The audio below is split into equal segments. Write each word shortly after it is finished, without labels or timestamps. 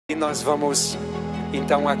E nós vamos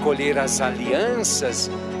então acolher as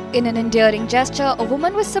alianças. In an endearing gesture, a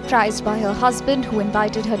woman was surprised by her husband, who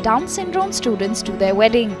invited her Down syndrome students to their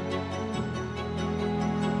wedding.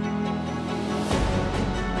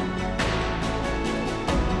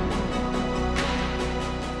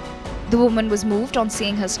 The woman was moved on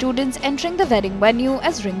seeing her students entering the wedding venue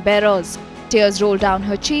as ring bearers. Tears rolled down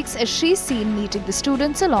her cheeks as she's seen meeting the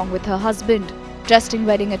students along with her husband. Dressed in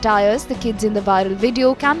wedding attires, the kids in the viral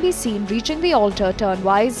video can be seen reaching the altar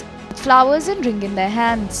turnwise with flowers and ring in their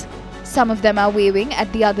hands. Some of them are waving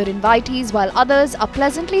at the other invitees, while others are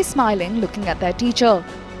pleasantly smiling looking at their teacher.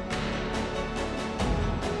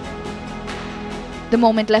 The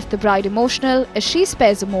moment left the bride emotional as she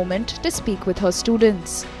spares a moment to speak with her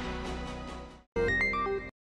students.